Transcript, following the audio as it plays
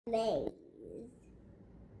maze.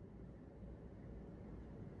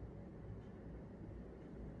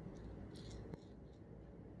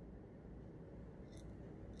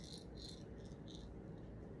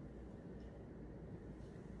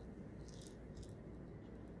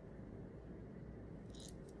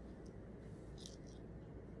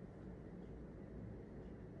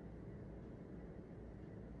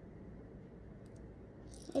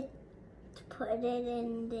 Let's put it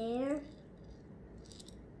in there.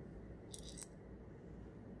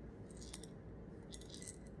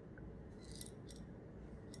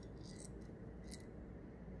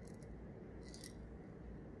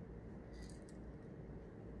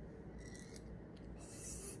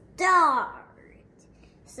 Start.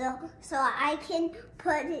 So I can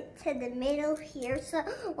put it to the middle here. So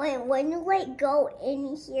when you go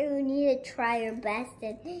in here, you need to try your best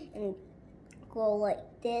and go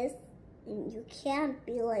like this. And you can't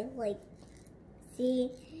be like,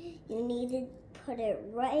 see, you need to put it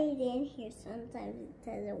right in here. Sometimes it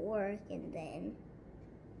doesn't work and then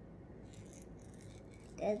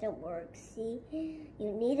doesn't work. See,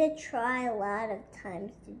 you need to try a lot of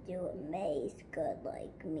times to do a maze good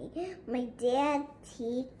like me. My dad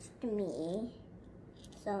taught me,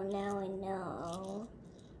 so now I know.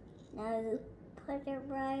 Now you put it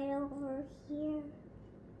right over here.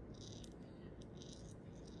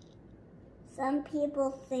 Some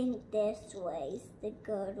people think this way is the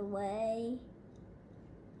good way,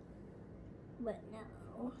 but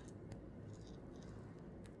no.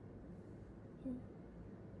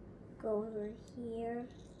 Go over here.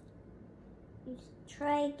 Just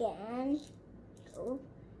try again. Go.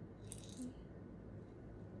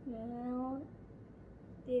 Now,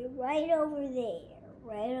 be right over there.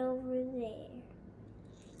 Right over there.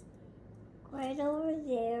 Right over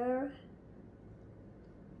there.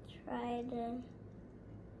 Try to.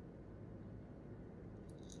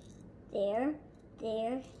 There.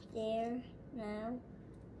 Now.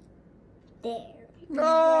 There.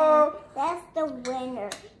 No! That's the winner.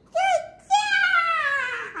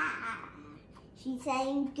 She's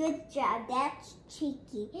saying good job. That's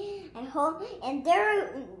cheeky. I hope, and there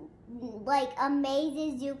are like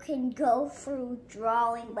mazes you can go through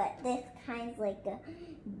drawing, but this kind's like a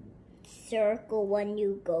circle when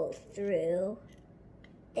you go through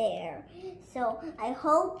there. So I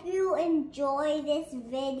hope you enjoy this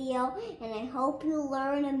video, and I hope you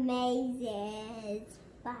learn mazes.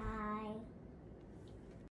 Bye.